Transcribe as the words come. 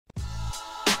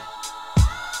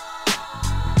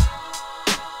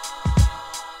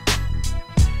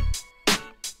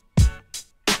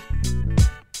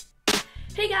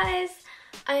guys!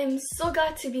 I'm so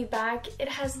glad to be back. It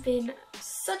has been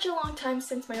such a long time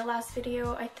since my last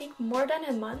video, I think more than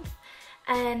a month.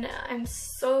 And I'm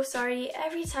so sorry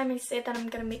every time I say that I'm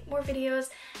gonna make more videos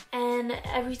and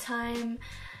every time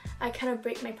I kind of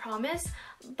break my promise.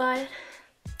 But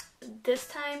this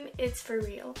time it's for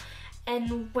real.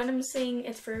 And when I'm saying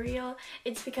it's for real,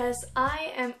 it's because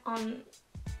I am on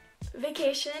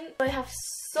vacation. I have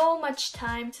so much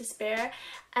time to spare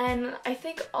and I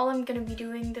think all I'm gonna be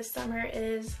doing this summer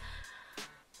is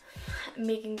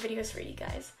making videos for you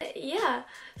guys. Yeah,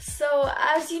 so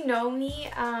as you know me,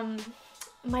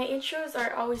 my intros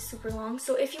are always super long,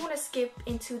 so if you want to skip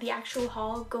into the actual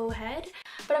haul, go ahead.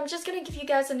 But I'm just gonna give you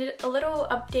guys a little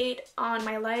update on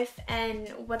my life and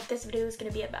what this video is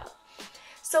gonna be about.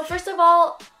 So first of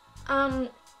all,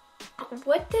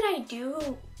 what did I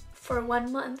do for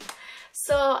 1 month?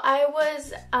 So I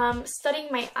was studying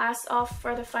my ass off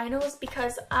for the finals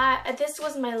because this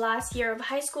was my last year of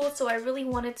high school, so I really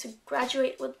wanted to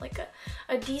graduate with like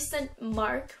a decent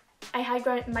mark. I had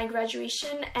my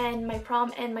graduation and my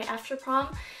prom and my after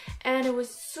prom, and it was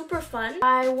super fun.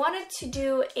 I wanted to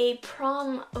do a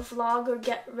prom vlog or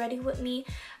get ready with me,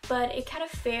 but it kind of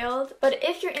failed. But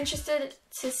if you're interested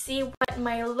to see what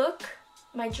my look,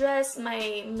 my dress,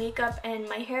 my makeup, and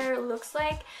my hair looks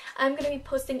like, I'm gonna be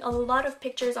posting a lot of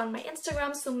pictures on my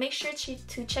Instagram, so make sure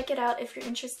to check it out if you're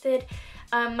interested.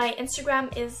 My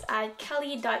Instagram is at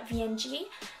kelly.vng.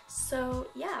 So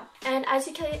yeah, and as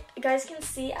you guys can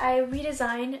see, I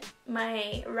redesigned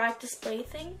my rack display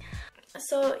thing.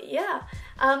 So yeah,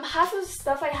 half of the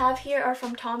stuff I have here are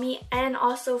from Tommy and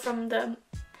also from the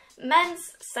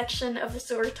men's section of the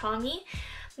store Tommy.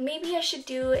 Maybe I should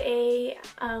do a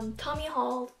Tommy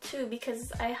haul too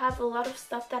because I have a lot of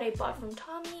stuff that I bought from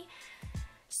Tommy.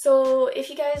 So if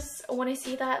you guys want to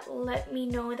see that, let me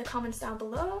know in the comments down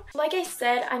below. Like I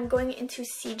said, I'm going into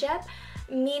CJEP,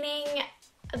 meaning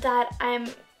that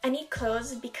I need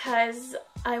clothes because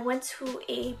I went to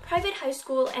a private high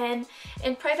school, and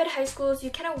in private high schools you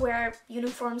cannot wear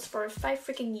uniforms for 5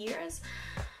 freaking years.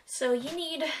 So you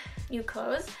need new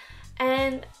clothes,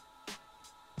 and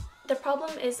the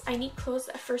problem is I need clothes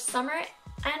for summer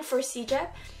and for CJEP.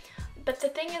 But the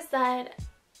thing is that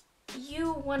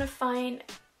you want to find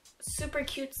super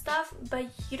cute stuff, but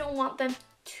you don't want them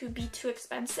to be too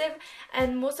expensive,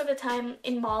 and most of the time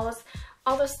in malls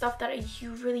all the stuff that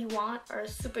you really want are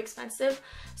super expensive.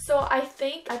 So I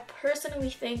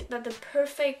personally think that the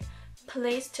perfect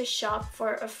place to shop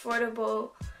for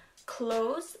affordable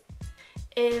clothes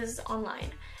is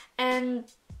online. And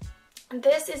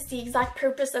this is the exact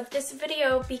purpose of this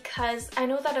video because I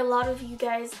know that a lot of you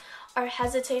guys are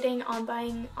hesitating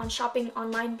on shopping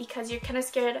online because you're kind of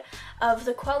scared of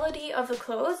the quality of the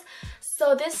clothes.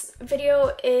 So this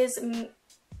video is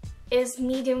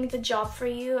me doing the job for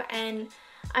you, and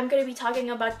I'm going to be talking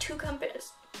about two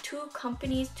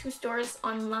stores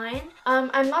online.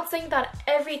 I'm not saying that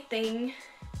everything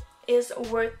is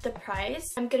worth the price.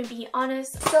 I'm gonna be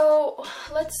honest. So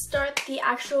let's start the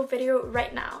actual video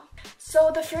right now.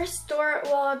 So the first store,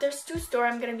 well, there's two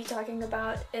stores I'm gonna be talking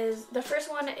about. The first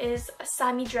one is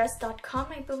Sammydress.com,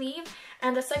 I believe,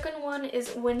 and the second one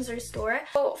is Windsor store.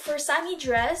 So for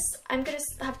Sammydress, I'm gonna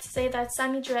have to say that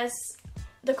Sammydress,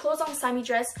 the clothes on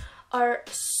Sammydress are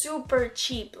super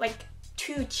cheap, like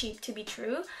too cheap to be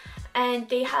true, and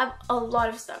they have a lot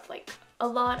of stuff, like a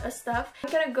lot of stuff.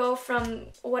 I'm gonna go from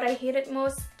what I hated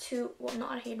most to, well,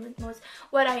 not hated most,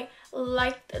 what I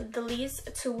liked the least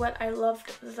to what I loved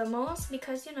the most,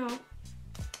 because you know,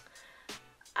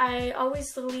 I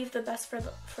always leave the best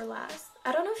for last.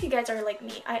 I don't know if you guys are like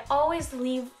me. I always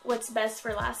leave what's best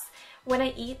for last. When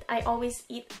I eat, I always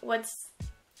eat what's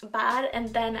bad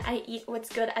and then I eat what's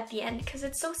good at the end because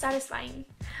it's so satisfying.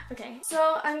 Okay,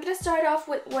 so I'm gonna start off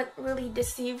with what really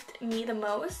deceived me the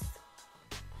most.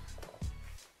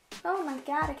 Oh my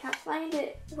god, I can't find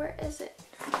it. Where is it?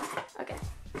 Okay.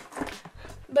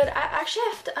 But I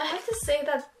have to say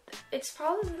that it's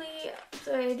probably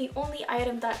the only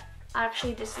item that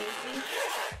actually deceived me.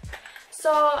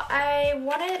 So I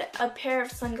wanted a pair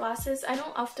of sunglasses. I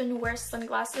don't often wear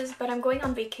sunglasses, but I'm going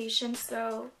on vacation,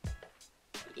 so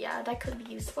yeah, that could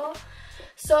be useful.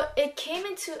 So it came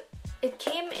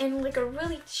in like a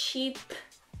really cheap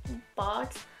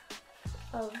box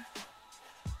of,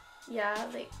 yeah,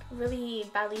 like really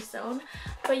badly sewn,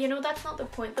 but you know, that's not the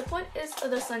point. The point is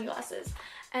the sunglasses,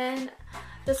 and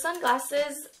the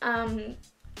sunglasses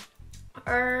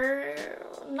are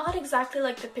not exactly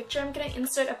like the picture. I'm gonna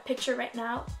insert a picture right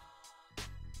now,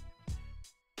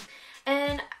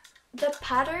 and the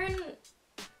pattern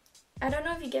I don't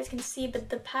know if you guys can see, but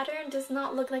the pattern does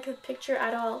not look like a picture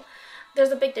at all.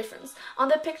 There's a big difference. On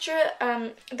the picture,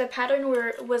 the pattern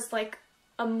was like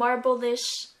a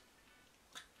marble-ish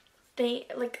thing,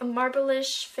 like a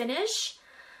marble-ish finish,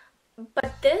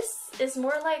 but this is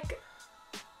more like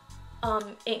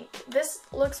ink. This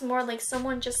looks more like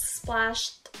someone just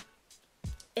splashed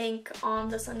ink on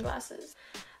the sunglasses.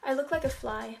 I look like a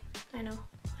fly. I know,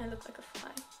 I look like a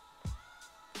fly.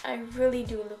 I really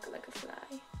do look like a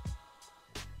fly.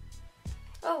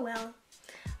 Oh well.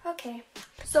 Okay.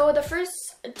 So the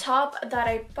first top that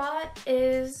I bought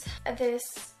is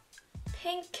this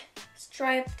pink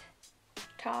striped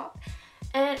top.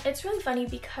 And it's really funny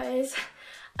because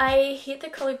I hate the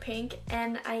color pink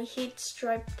and I hate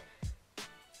striped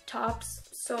tops.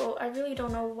 So I really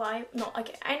don't know why. No,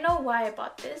 okay, I know why I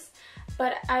bought this,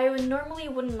 but I normally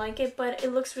wouldn't like it, but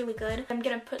it looks really good. I'm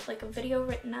gonna put like a video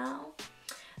right now.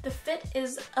 The fit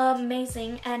is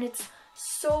amazing and it's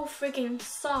so freaking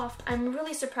soft. I'm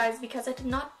really surprised because I did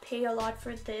not pay a lot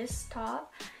for this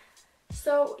top.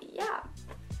 So yeah.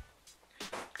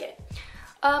 Okay.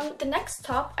 The next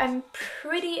top, I'm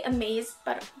pretty amazed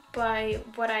by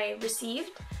what I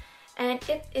received, and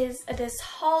it is this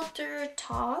halter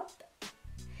top.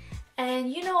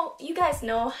 And you guys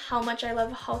know how much I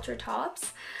love halter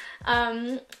tops,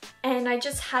 and I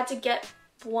just had to get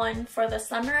one for the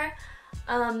summer.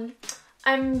 I'm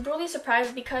really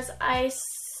surprised because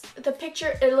the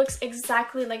picture, it looks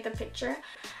exactly like the picture,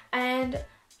 and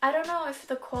I don't know if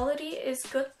the quality is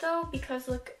good though, because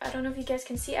look, I don't know if you guys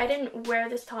can see, I didn't wear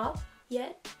this top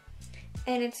yet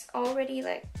and it's already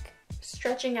like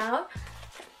stretching out.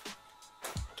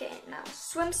 Okay, now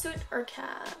swimsuit or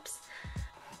caps.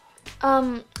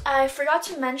 I forgot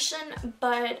to mention,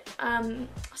 but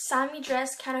Sammydress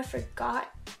kind of forgot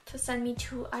to send me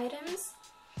 2 items.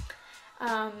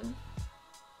 I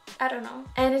don't know.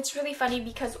 And it's really funny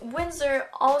because Windsor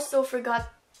also forgot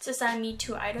to send me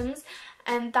 2 items,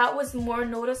 and that was more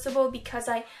noticeable because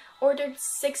I ordered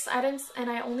 6 items and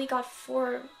I only got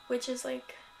 4, which is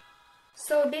like...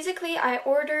 So basically I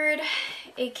ordered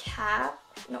a cap,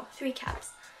 no, 3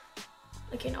 caps.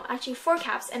 Okay, no, actually 4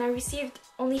 caps, and I received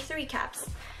only 3 caps.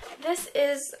 This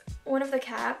is one of the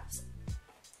caps,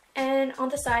 and on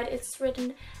the side it's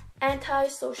written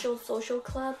Anti-Social Social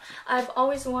Club. I've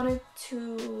always wanted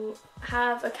to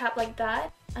have a cap like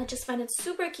that. I just find it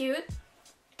super cute.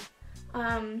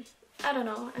 I don't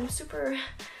know,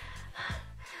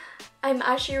 I'm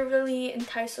actually really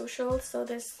anti-social, so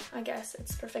this, I guess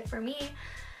it's perfect for me.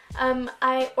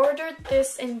 I ordered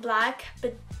this in black,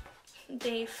 but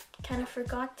they kind of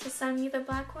forgot to send me the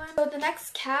black one. So the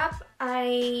next cap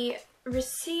I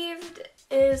received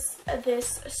is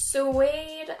this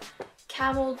suede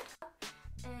camel,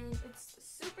 and it's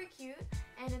super cute,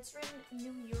 and it's written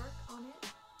New York on it,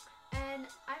 and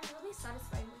I'm really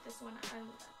satisfied with this one.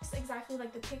 It's exactly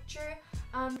like the picture.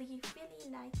 I really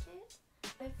like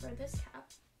it for this cap.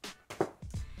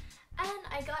 And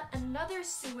I got another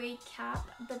suede cap,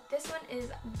 but this one is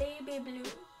baby blue.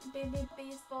 Baby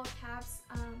baseball caps,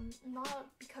 not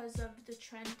because of the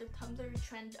trend, the TUMBLR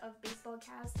trend of baseball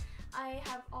caps. I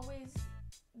have always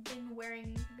been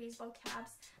wearing baseball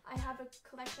caps. I have a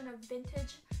collection of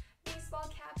vintage baseball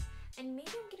caps, and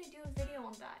maybe I'm gonna do a video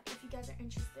on that if you guys are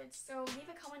interested. So leave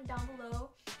a comment down below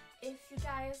if you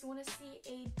guys want to see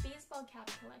a baseball cap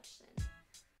collection.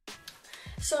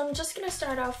 So I'm just gonna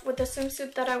start off with the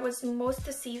swimsuit that I was most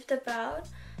deceived about,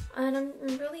 and I'm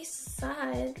really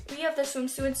sad. 3 of the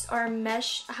swimsuits are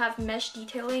mesh, have mesh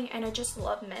detailing, and I just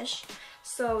love mesh.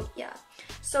 So yeah.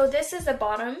 So this is the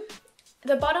bottom.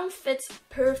 The bottom fits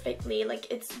perfectly,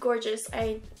 like it's gorgeous.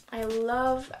 I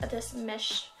love this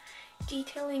mesh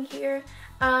detailing here.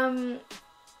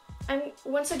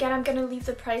 Once again, I'm gonna leave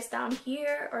the price down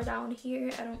here or down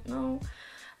here, I don't know.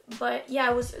 But yeah,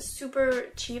 it was super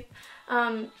cheap.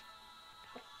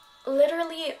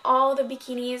 Literally all the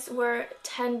bikinis were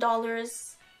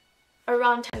 $10,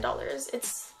 around $10.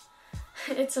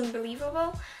 It's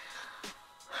unbelievable.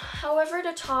 However,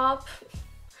 the top,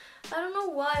 I don't know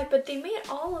why, but they made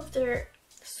all of their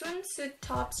swimsuit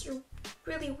tops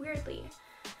really weirdly.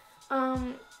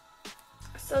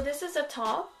 So this is a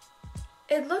top.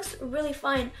 It looks really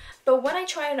fine, but when I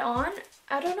try it on,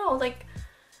 I don't know, like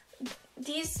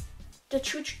the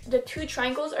two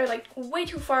triangles are like way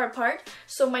too far apart,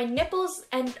 so my nipples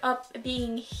end up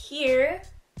being here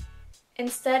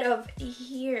instead of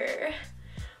here,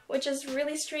 which is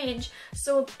really strange.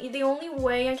 So the only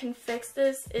way I can fix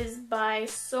this is by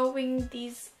sewing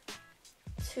these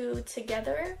 2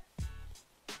 together.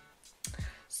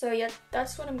 So yeah,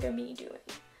 that's what I'm gonna be doing.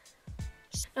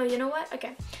 No, you know what?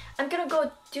 Okay, I'm gonna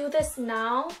go do this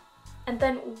now. and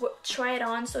then try it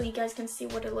on so you guys can see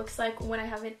what it looks like when I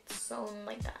have it sewn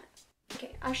like that.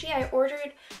 Okay, actually I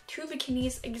ordered 2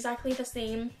 bikinis exactly the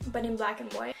same but in black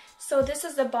and white. So this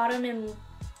is the bottom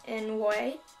in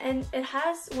white, and it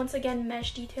has once again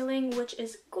mesh detailing, which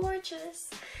is gorgeous.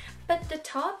 But the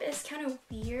top is kind of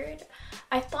weird.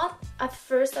 I thought at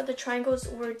first that the triangles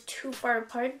were too far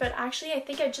apart, but actually I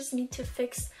think I just need to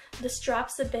fix the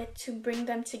straps a bit to bring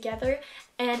them together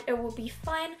and it will be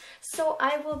fine. So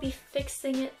I will be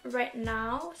fixing it right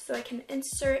now so I can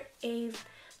insert a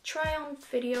try on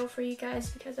video for you guys,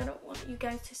 because I don't want you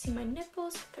guys to see my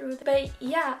nipples through but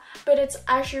yeah, but it's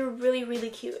actually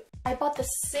really cute. I bought the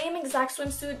same exact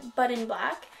swimsuit but in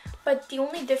black, but the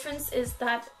only difference is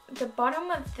that the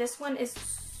bottom of this one is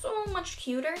so much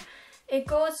cuter. It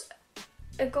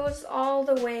goes all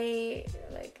the way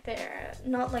like there,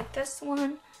 not like this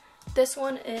one. This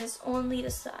one is only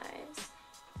the size.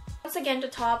 Once again, the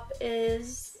top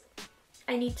is,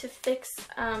 I need to fix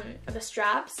the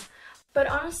straps. But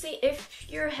honestly, if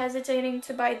you're hesitating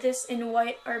to buy this in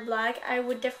white or black, I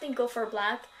would definitely go for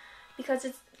black, because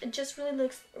it just really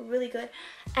looks really good.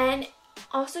 And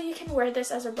also you can wear this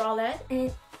as a bralette,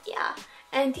 and yeah.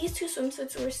 And these 2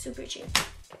 swimsuits were super cheap.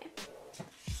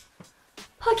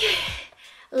 Okay.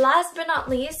 Last but not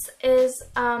least is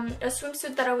a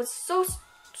swimsuit that I was so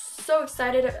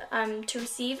excited to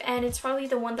receive, and it's probably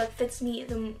the one that fits me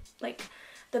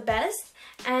the best,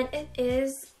 and it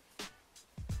is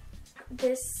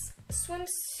this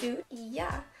swimsuit.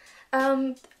 Yeah.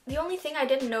 The only thing I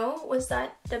didn't know was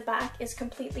that the back is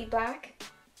completely black.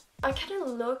 I kind of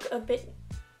look a bit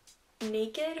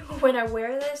naked when I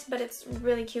wear this, but it's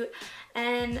really cute,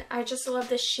 and I just love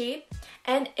the shape,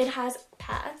 and it has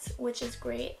pads, which is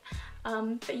great,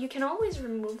 but you can always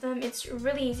remove them. It's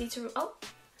really easy to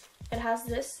it has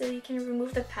this, so you can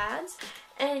remove the pads.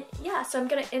 And yeah, so I'm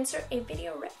gonna insert a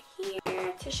video right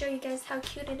here to show you guys how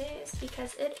cute it is,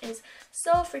 because it is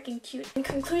so freaking cute. In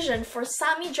conclusion, for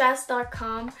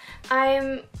Sammydress.com,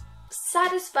 I'm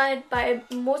satisfied by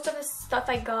most of the stuff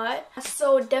I got,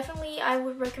 so definitely I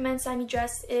would recommend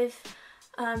Sammydress if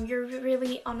you're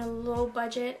really on a low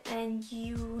budget and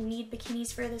you need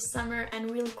bikinis for this summer and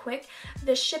really quick.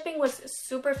 The shipping was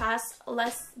super fast,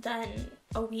 less than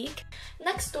a week.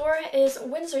 Next store is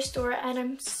Windsor store, and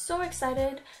I'm so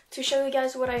excited to show you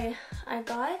guys what I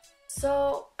got.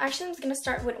 So actually I'm gonna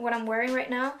start with what I'm wearing right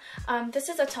now. This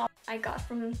is a top I got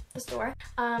from the store.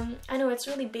 I know it's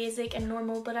really basic and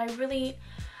normal, but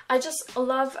I just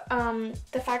love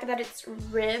the fact that it's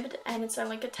ribbed and it's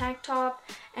like a tank top,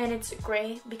 and it's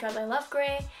gray because I love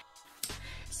gray.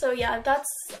 So yeah, that's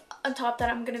a top that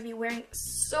I'm gonna be wearing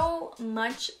so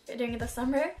much during the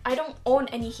summer. I don't own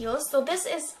any heels, so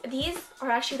these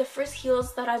are actually the first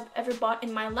heels that I've ever bought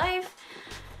in my life.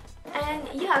 And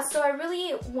yeah, so I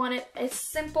really wanted a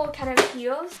simple kind of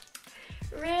heels.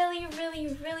 Really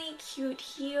cute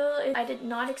heel. I did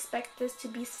not expect this to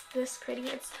be this pretty.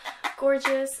 It's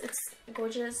gorgeous. It's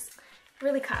gorgeous.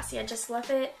 Really classy. I just love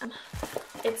it.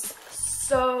 It's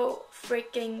so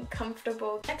freaking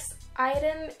comfortable. Next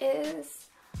item is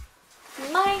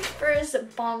my first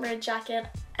bomber jacket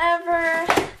ever.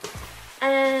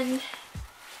 And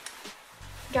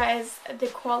guys, the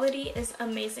quality is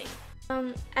amazing.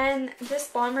 And this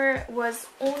bomber was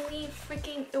only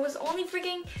freaking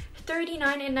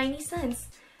 $39.90.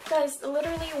 Guys,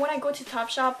 literally when I go to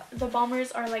Topshop, the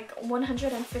bombers are like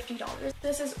 $150.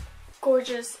 This is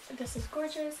gorgeous. This is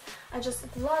gorgeous. I just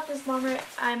love this bomber.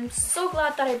 I'm so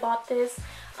glad that I bought this.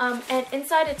 And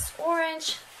inside it's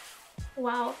orange.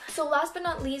 Wow. So last but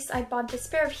not least, I bought this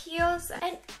pair of heels,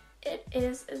 and it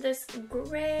is this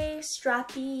gray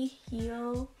strappy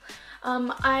heel.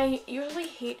 I usually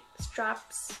hate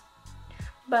straps,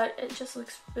 but it just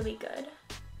looks really good.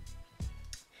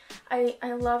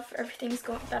 I love everything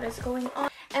that is going on.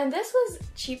 And this was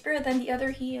cheaper than the other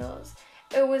heels.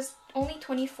 It was only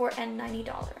 $24.90.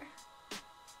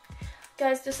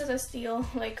 Guys, this is a steal,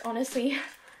 like, honestly.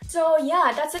 So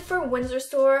yeah, that's it for Windsor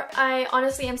store. I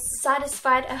honestly am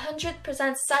satisfied,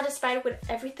 100% satisfied with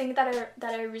everything that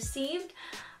I received.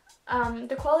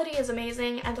 The quality is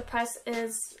amazing and the price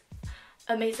is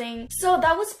amazing. So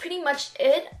that was pretty much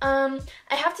it. I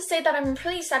have to say that I'm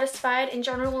pretty satisfied in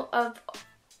general of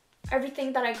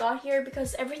everything that I got here,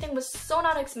 because everything was so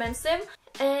not expensive.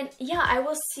 And yeah, I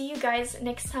will see you guys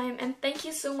next time, and thank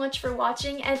you so much for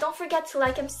watching, and don't forget to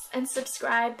like and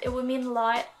subscribe. It would mean a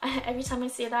lot every time I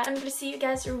say that. I'm gonna see you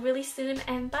guys really soon,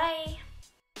 and bye!